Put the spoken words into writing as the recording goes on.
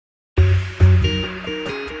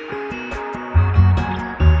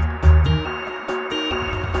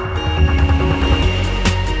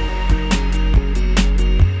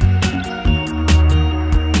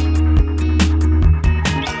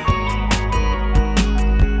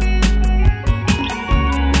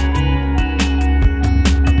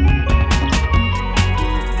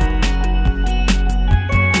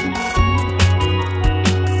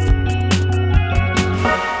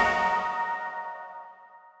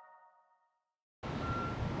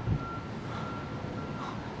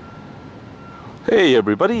Hey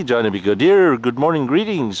everybody, Johnny B. Good here. Good morning,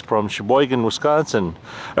 greetings from Sheboygan, Wisconsin.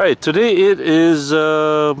 Alright, today it is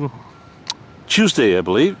Tuesday, I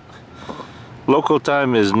believe. Local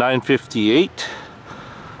time is 9:58.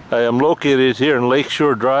 I am located here in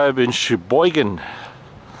Lakeshore Drive in Sheboygan.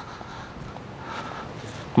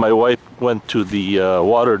 My wife went to the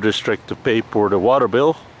water district to pay for the water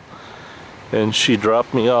bill, and she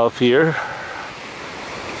dropped me off here.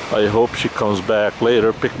 I hope she comes back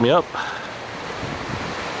later, pick me up.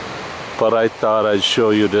 But I thought I'd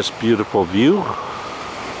show you this beautiful view.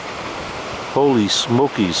 Holy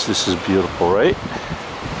smokies, this is beautiful, right?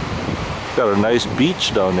 Got a nice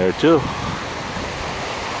beach down there too.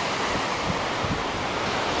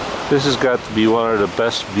 This has got to be one of the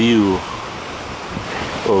best views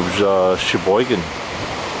of Sheboygan.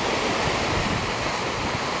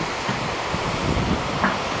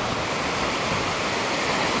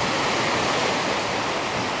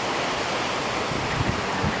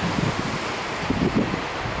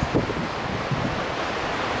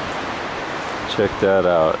 Check that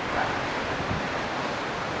out.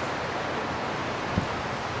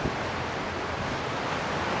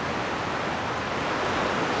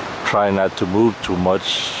 Try not to move too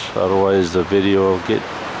much, otherwise the video will get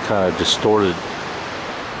kind of distorted.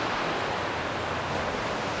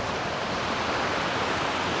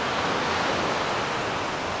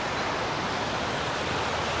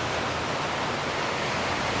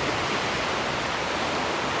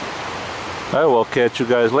 I will catch you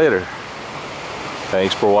guys later.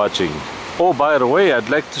 Thanks for watching. Oh, by the way, I'd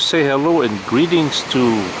like to say hello and greetings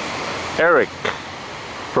to Eric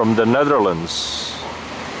from the Netherlands.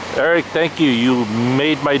 Eric, thank you. You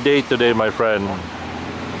made my day today, my friend.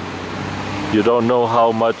 You don't know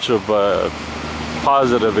how much of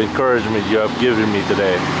positive encouragement you have given me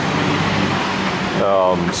today.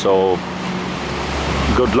 So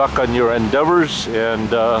good luck on your endeavors, and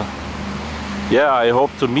yeah, I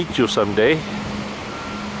hope to meet you someday.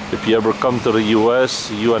 If you ever come to the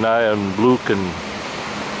US, you and I and Blue can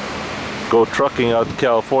go trucking out to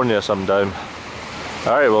California sometime.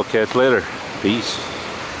 Alright, we'll catch you later. Peace.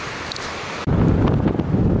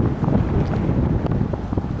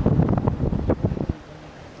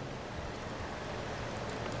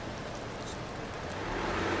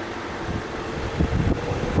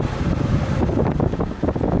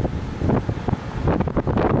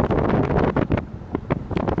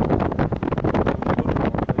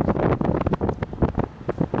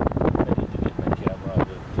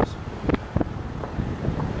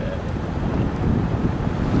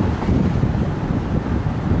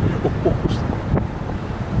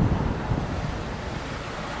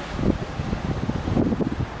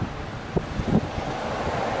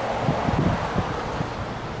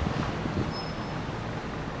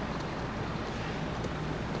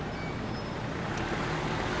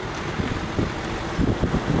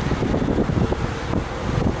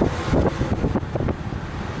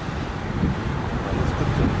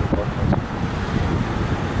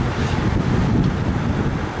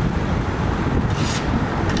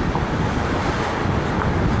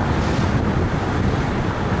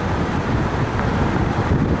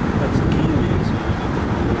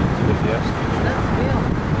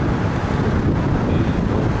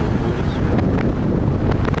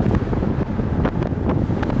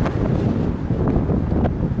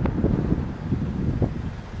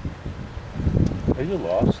 Are you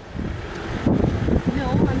lost? No,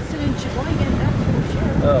 I'm still in Sheboygan, that's for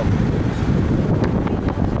sure. Oh.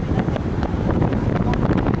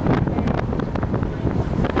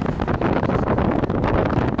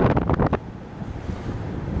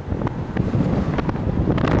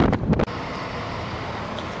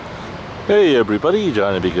 Hey everybody,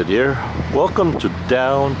 Johnny B. Good here. Welcome to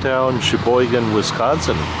downtown Sheboygan,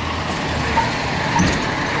 Wisconsin.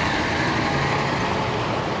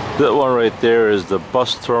 That one right there is the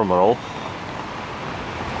bus terminal.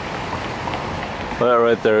 That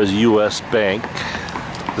right there is US Bank,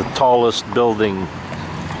 the tallest building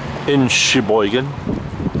in Sheboygan.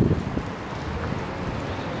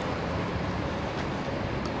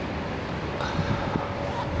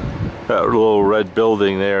 That little red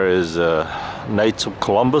building there is Knights of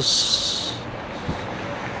Columbus.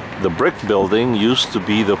 The brick building used to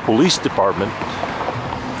be the police department,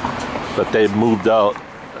 but they've moved out.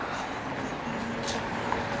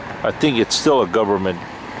 I think it's still a government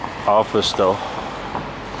office though.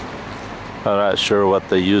 I'm not sure what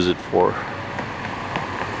they use it for.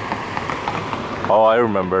 Oh, I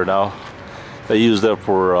remember now. They use that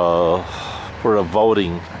for the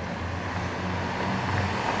voting.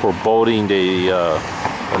 For voting, when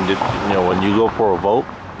you go for a vote,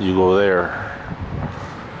 you go there.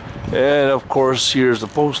 And of course, here's the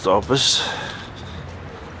post office.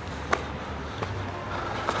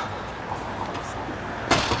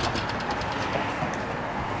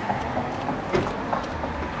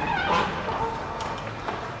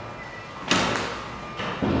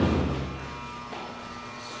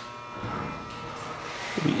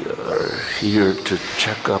 We are here to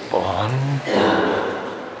check up on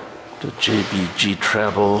the JBG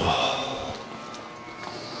travel.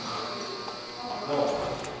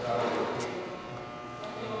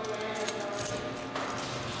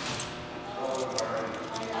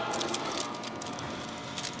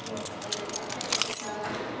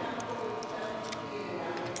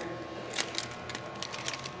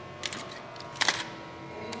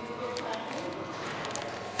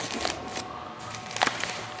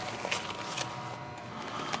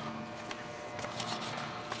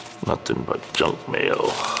 Nothing but junk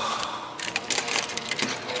mail.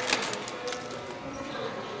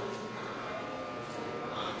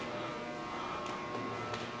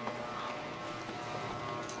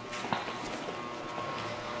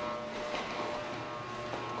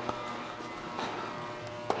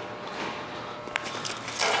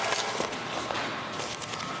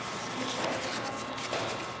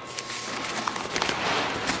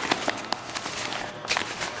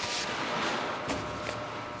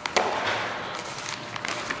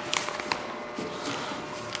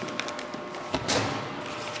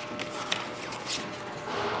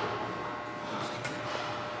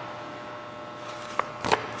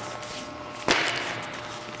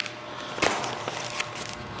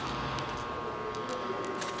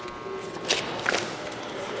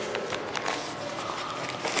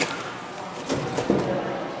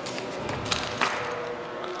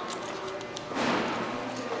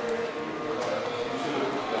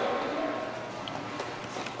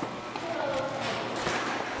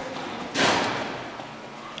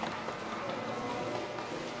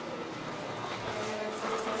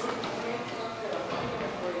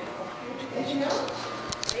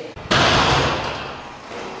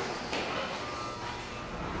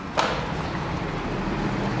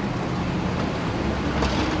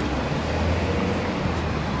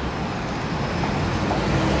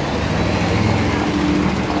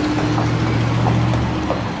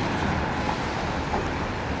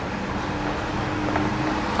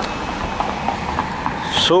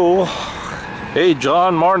 So, hey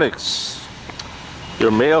John Marnix,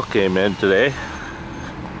 your mail came in today.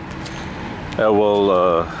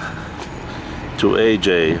 To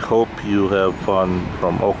AJ, hope you have fun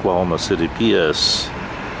from Oklahoma City. PS,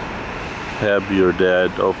 have your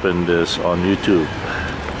dad open this on YouTube.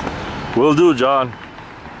 Will do, John.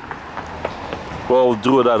 We'll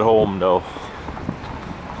do it at home though.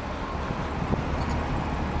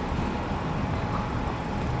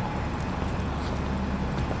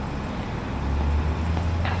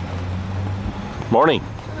 Morning.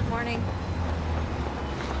 Good morning.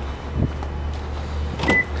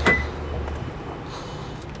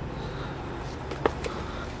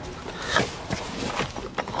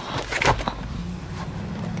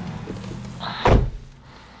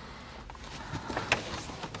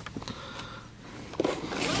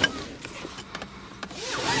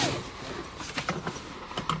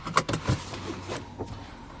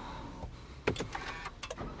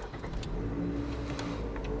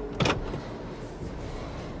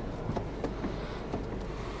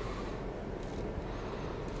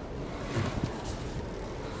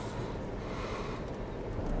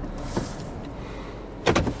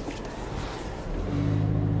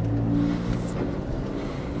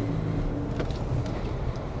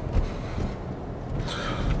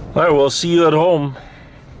 All right, we'll see you at home.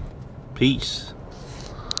 Peace.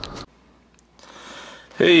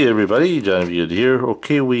 Hey everybody, Genevieve here.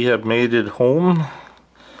 Okay, we have made it home.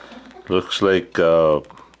 Looks like a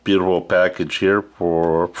beautiful package here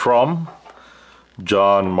from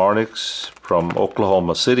John Marnix from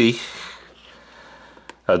Oklahoma City,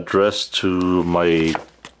 addressed to my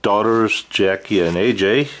daughters Jackie and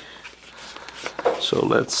AJ. So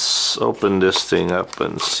let's open this thing up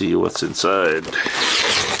and see what's inside.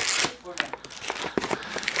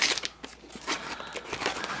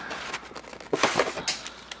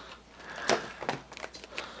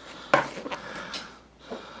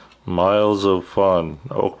 Miles of Fun,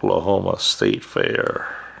 Oklahoma State Fair.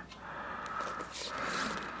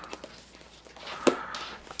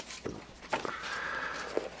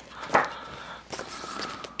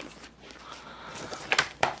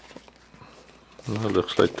 Well, it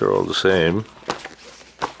looks like they're all the same.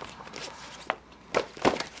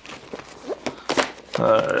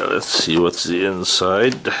 Alright, let's see what's the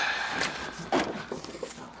inside.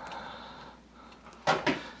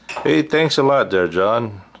 Hey, thanks a lot there,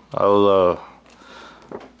 John. I'll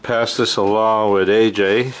pass this along with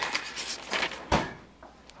AJ.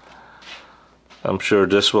 I'm sure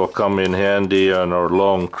this will come in handy on our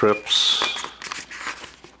long trips.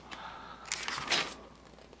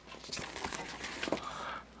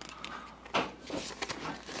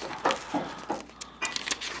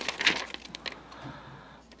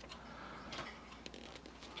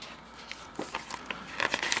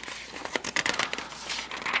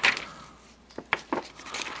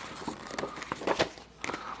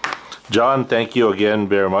 John, thank you again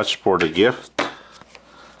very much for the gift.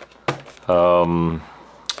 Well,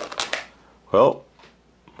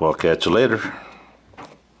 we'll catch you later.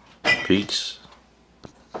 Peace.